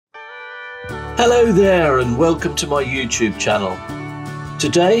Hello there and welcome to my YouTube channel.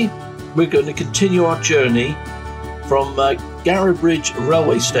 Today we're going to continue our journey from Gara Bridge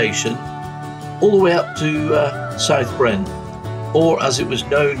Railway Station all the way up to South Brent, or as it was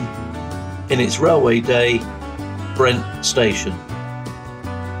known in its railway day, Brent Station.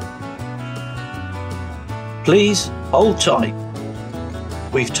 Please hold tight.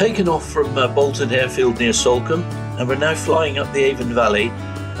 We've taken off from Bolton Airfield near Salcombe and we're now flying up the Avon Valley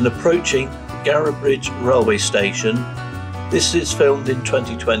and approaching Gara Bridge Railway Station. This is filmed in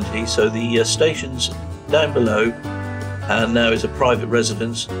 2020, so the station's down below and now is a private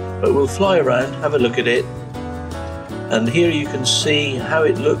residence, but we'll fly around, have a look at it, and here you can see how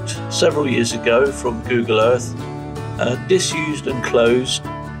it looked several years ago from Google Earth. Disused and closed,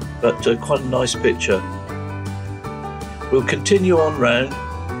 but quite a nice picture. We'll continue on round,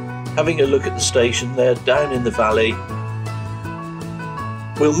 having a look at the station there down in the valley.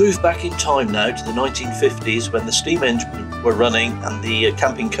 We'll move back in time now to the 1950s when the steam engines were running and the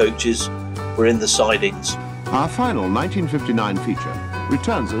camping coaches were in the sidings. Our final 1959 feature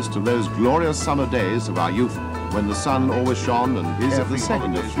returns us to those glorious summer days of our youth when the sun always shone, and is at the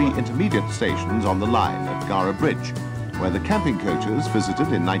second of three intermediate stations on the line at Gara Bridge, where the camping coaches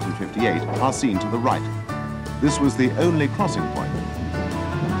visited in 1958 are seen to the right. This was the only crossing point.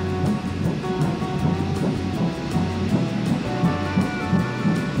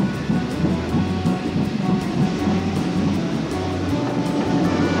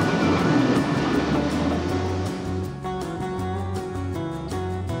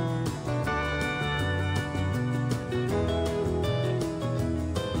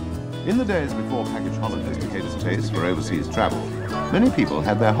 In the days before package holidays became a taste for overseas travel, many people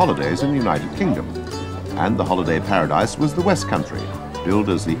had their holidays in the United Kingdom. And the holiday paradise was the West Country, billed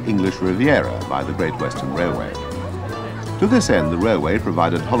as the English Riviera by the Great Western Railway. To this end, the railway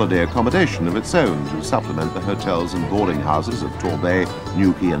provided holiday accommodation of its own to supplement the hotels and boarding houses of Torbay,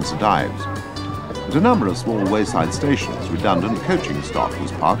 Newquay and St Ives. At a number of small wayside stations, redundant coaching stock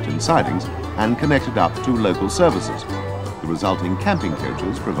was parked in sidings and connected up to local services, the resulting camping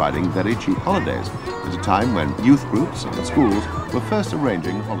coaches providing very cheap holidays at a time when youth groups and schools were first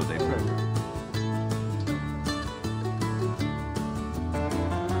arranging holiday programs.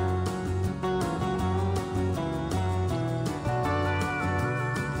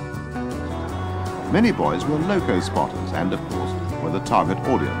 Many boys were loco spotters and, of course, were the target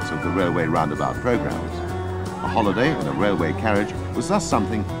audience of the railway roundabout programs. A holiday in a railway carriage was thus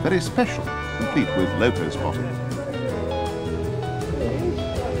something very special, complete with loco spotting.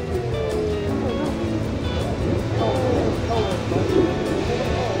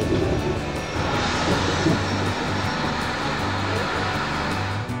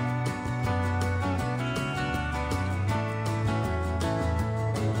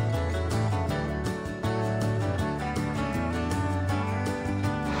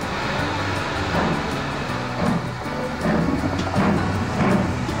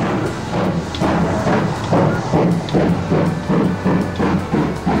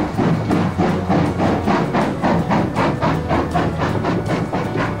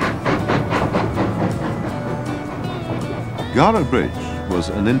 Gara Bridge was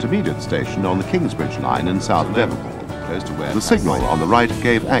an intermediate station on the Kingsbridge line in South Devon, close to where the signal on the right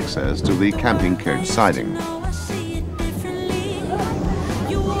gave access to the camping coach siding.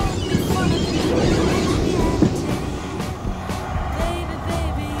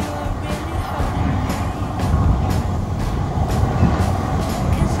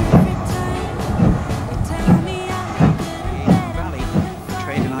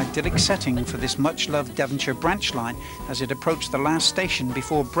 Idyllic setting for this much-loved Devonshire branch line as it approached the last station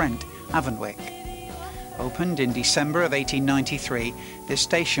before Brent, Avonwick. Opened in December of 1893, this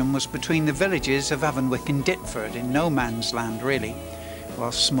station was between the villages of Avonwick and Ditford, in no man's land really.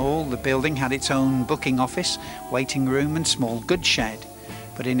 While small, the building had its own booking office, waiting room and small goods shed,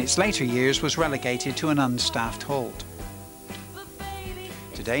 but in its later years was relegated to an unstaffed halt.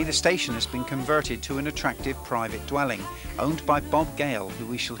 Today the station has been converted to an attractive private dwelling, owned by Bob Gale, who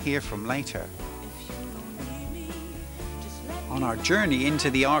we shall hear from later. On our journey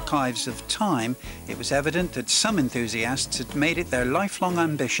into the archives of time, it was evident that some enthusiasts had made it their lifelong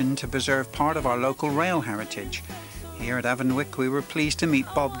ambition to preserve part of our local rail heritage. Here at Avonwick we were pleased to meet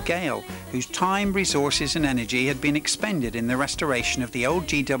Bob Gale, whose time, resources and energy had been expended in the restoration of the old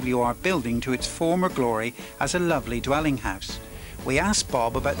GWR building to its former glory as a lovely dwelling house. We asked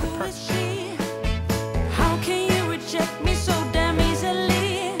Bob about the purpose. How can you reject me so damn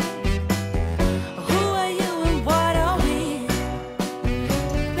easily? Who are you and what are we?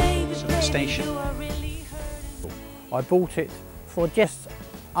 Baby, of the station. I bought it for just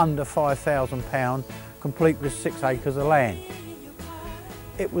under £5,000, complete with 6 acres of land.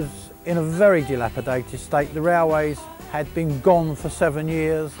 It was in a very dilapidated state. The railways had been gone for 7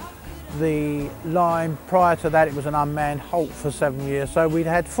 years. The line prior to that, it was an unmanned halt for 7 years. So we'd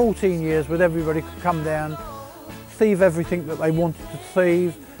had 14 years with everybody could come down, thieve everything that they wanted to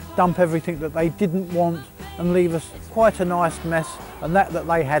thieve, dump everything that they didn't want, and leave us quite a nice mess. And that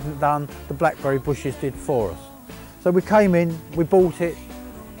they hadn't done, the blackberry bushes did for us. So we came in, we bought it,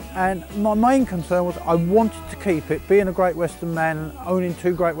 and my main concern was I wanted to keep it. Being a Great Western man and owning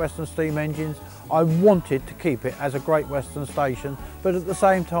 2 Great Western steam engines, I wanted to keep it as a Great Western station, but at the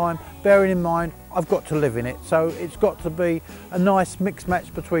same time, bearing in mind, I've got to live in it, so it's got to be a nice mixed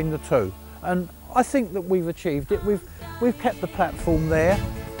match between the two. And I think that we've achieved it. We've kept the platform there.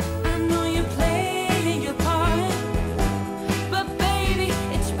 I know you're playing your part, but baby,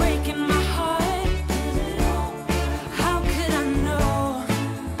 it's breaking my heart. How could I know?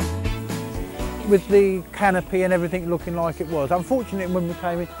 With the canopy and everything looking like it was. Unfortunately, when we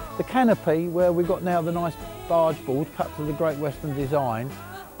came in, the canopy, where we've got now the nice barge board cut to the Great Western design,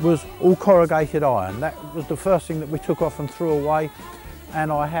 was all corrugated iron. That was the first thing that we took off and threw away,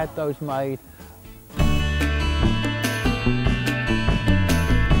 and I had those made.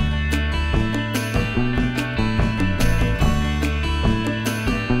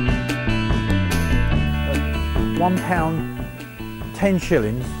 £1, 10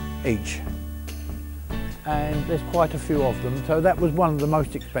 shillings each, and there's quite a few of them, so that was one of the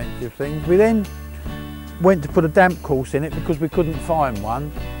most expensive things. We then went to put a damp course in it because we couldn't find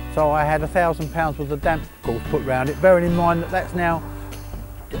one, so I had £1,000 worth of damp course put round it, bearing in mind that that's now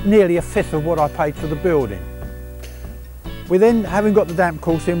nearly a fifth of what I paid for the building. We then, having got the damp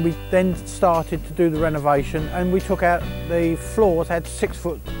course in, we then started to do the renovation, and we took out the floors, had 6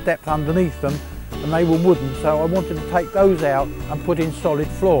 foot depth underneath them, and they were wooden, so I wanted to take those out and put in solid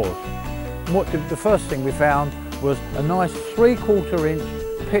floors. And the first thing we found was a nice 3/4 inch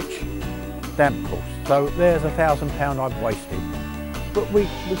pitch damp course. So there's £1,000 I've wasted. But we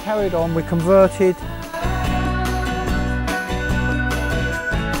carried on, we converted.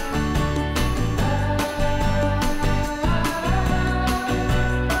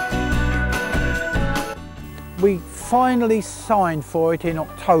 We finally signed for it in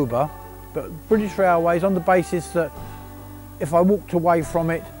October, but British Railways, on the basis that if I walked away from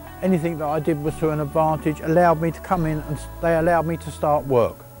it, anything that I did was to an advantage, allowed me to come in, and they allowed me to start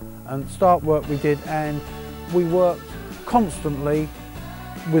work. And start work we did, and we worked constantly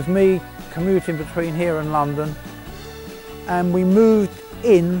with me commuting between here and London, and we moved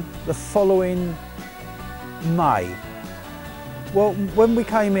in the following May. Well, when we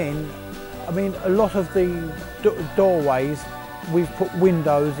came in, I mean, a lot of the doorways, we've put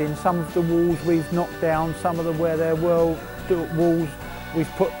windows in, some of the walls we've knocked down, some of the where there were walls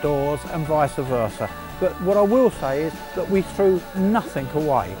we've put doors, and vice versa. But what I will say is that we threw nothing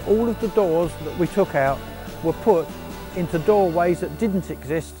away. All of the doors that we took out were put into doorways that didn't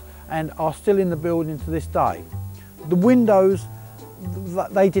exist and are still in the building to this day. The windows,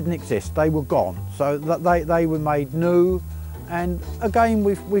 they didn't exist, they were gone, so that they were made new. And again,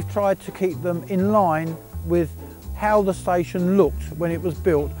 we've tried to keep them in line with how the station looked when it was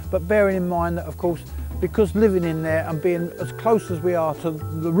built, but bearing in mind that, of course, because living in there and being as close as we are to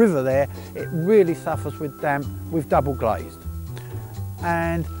the river there, it really suffers with damp. We've double glazed.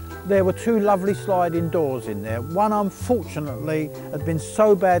 And there were 2 lovely sliding doors in there. One, unfortunately, had been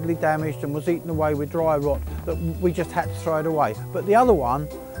so badly damaged and was eaten away with dry rot that we just had to throw it away. But the other one,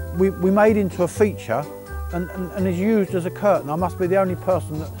 we made into a feature and is used as a curtain. I must be the only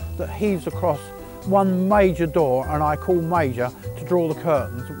person that heaves across one major door, and I call major, to draw the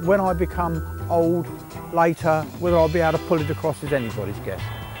curtains. When I become old later, whether I'll be able to pull it across is anybody's guess.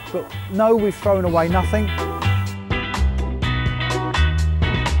 But no, we've thrown away nothing.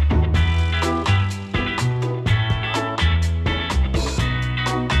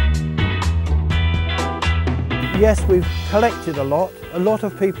 Yes, we've collected a lot. A lot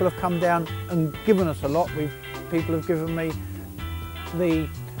of people have come down and given us a lot. People have given me the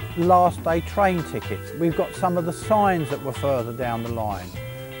last day train tickets. We've got some of the signs that were further down the line.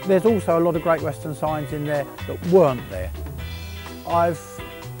 There's also a lot of Great Western signs in there that weren't there. I've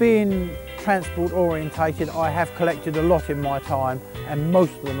been transport orientated. I have collected a lot in my time, and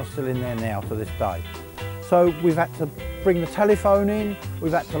most of them are still in there now to this day. So we've had to bring the telephone in,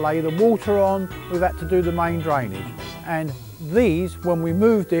 we've had to lay the water on, we've had to do the main drainage. And these, when we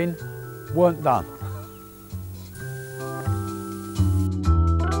moved in, weren't done.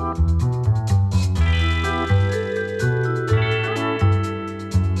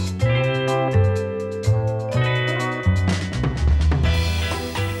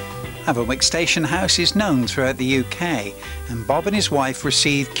 Avonwick Station House is known throughout the UK, and Bob and his wife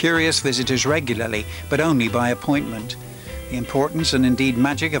receive curious visitors regularly, but only by appointment. The importance and indeed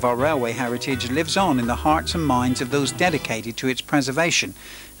magic of our railway heritage lives on in the hearts and minds of those dedicated to its preservation,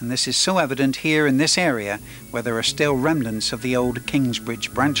 and this is so evident here in this area where there are still remnants of the old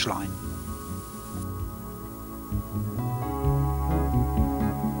Kingsbridge branch line.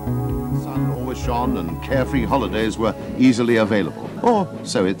 The sun always shone and carefree holidays were easily available, or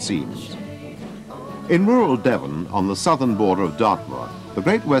so it seems. In rural Devon, on the southern border of Dartmoor, the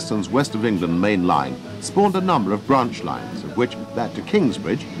Great Western's West of England main line spawned a number of branch lines, of which that to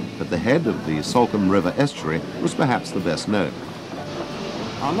Kingsbridge, at the head of the Salcombe River estuary, was perhaps the best known.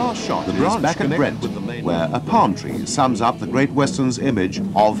 Our last shot is back at Brent, where a palm tree sums up the Great Western's image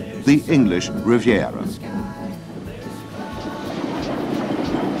of the English Riviera.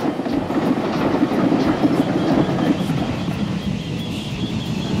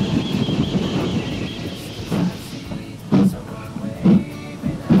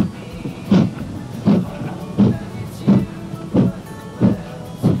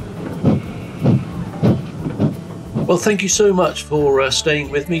 Well, thank you so much for staying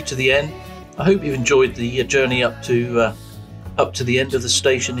with me to the end. I hope you've enjoyed the journey up to the end of the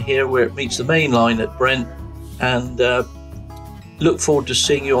station here, where it meets the main line at Brent, and look forward to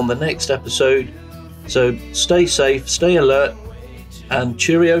seeing you on the next episode. So stay safe, stay alert, and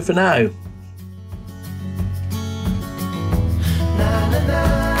cheerio for now.